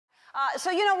So,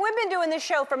 you know, we've been doing this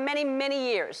show for many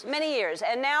years,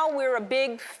 and now we're a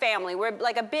big family. We're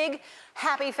like a big,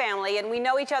 happy family, and we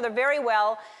know each other very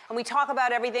well, and we talk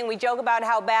about everything. We joke about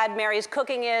how bad Mary's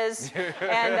cooking is,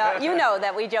 and you know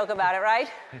that we joke about it, right?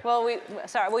 Well, we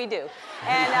do.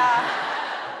 And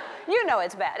you know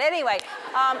it's bad. Anyway,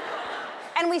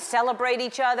 and we celebrate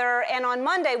each other, and on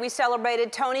Monday we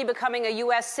celebrated Tony becoming a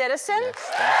U.S. citizen. Yes,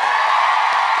 thank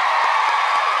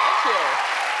you. Thank you.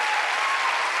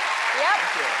 Yep.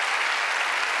 Thank you.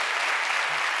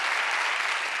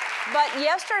 But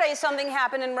yesterday something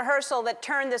happened in rehearsal that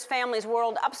turned this family's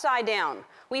world upside down.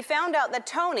 We found out that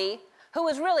Tony, who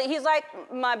was really, he's like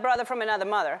my brother from another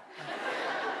mother.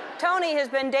 Tony has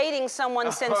been dating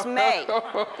someone since May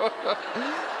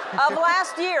of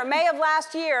last year, May of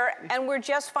last year, and we're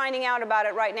just finding out about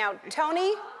it right now.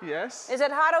 Tony? Yes? Is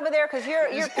it hot over there? Because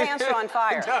your pants are on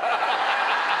fire.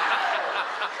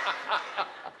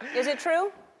 Is it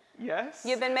true? Yes.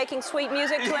 You've been making sweet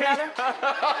music to another?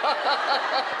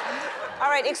 All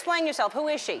right, explain yourself. Who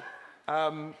is she?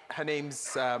 Her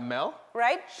name's Mel.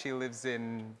 Right? She lives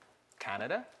in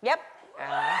Canada. Yep.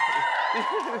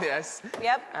 Yes.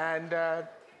 Yep. And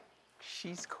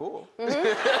she's cool.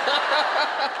 Mm-hmm.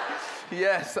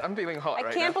 Yes, I'm feeling hot right now.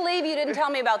 I can't believe you didn't tell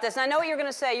me about this. And I know what you're going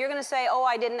to say. You're going to say, oh,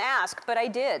 I didn't ask, but I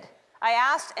did. I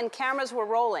asked, and cameras were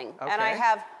rolling, okay. and I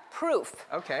have proof.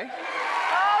 Okay.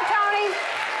 Oh, Tony.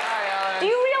 Hi, Ellen. Do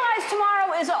you realize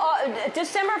tomorrow is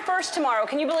December 1st tomorrow?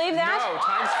 Can you believe that? No,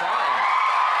 time's flying.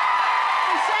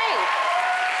 Insane.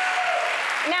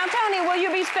 Now, Tony, will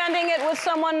you be spending it with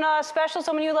someone special,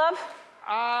 someone you love?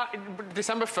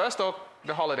 December 1st or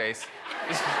the holidays?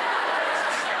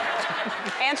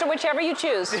 Answer whichever you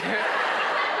choose.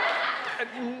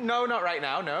 No, not right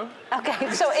now, no. Okay,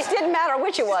 so it didn't matter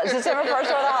which it was, December 1st or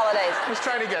the holidays. Just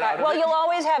trying to get out of it. Well, you'll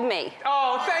always have me.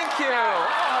 Oh, thank you. Oh,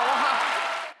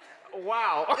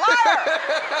 wow. Liar!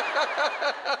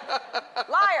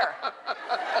 Liar!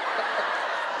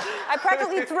 I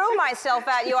practically threw myself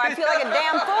at you. I feel like a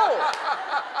damn fool.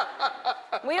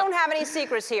 We don't have any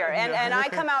secrets here. And I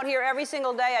come out here every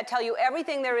single day. I tell you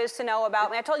everything there is to know about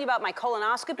me. I told you about my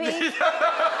colonoscopy.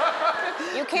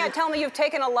 You can't tell me you've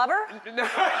taken a lover? No.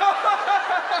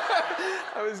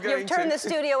 I was going You've turned the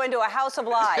studio into a house of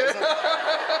lies.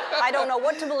 I don't know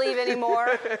what to believe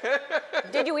anymore.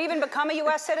 Did you even become a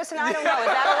U.S. citizen? I don't know. Is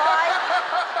that a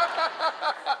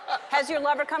lie? Has your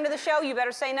lover come to the show? You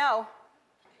better say no.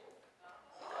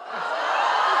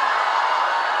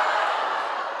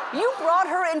 You brought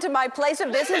her into my place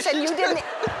of business and you didn't...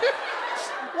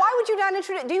 Why would you not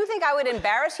introduce... Do you think I would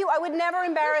embarrass you? I would never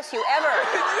embarrass you, ever.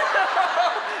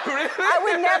 Really? I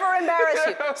would never embarrass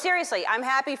you. Seriously, I'm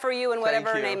happy for you and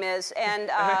whatever her name is. And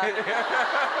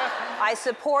I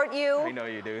support you. I know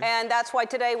you do. And that's why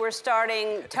today we're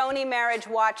starting Tony Marriage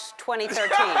Watch 2013.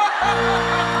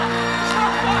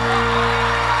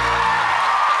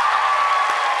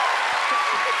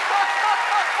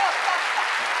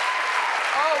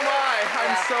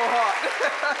 I'm so hot.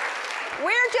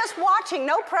 We're just watching,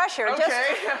 no pressure.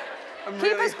 Okay. Just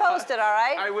keep us posted, all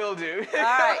right? I will do. All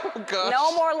right. Oh, gosh.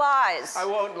 No more lies. I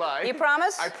won't lie. You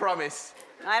promise? I promise.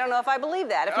 I don't know if I believe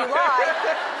that. If you lie.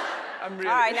 I'm really...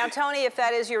 All right, now, Tony, if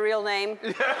that is your real name,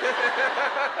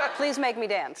 please make me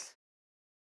dance.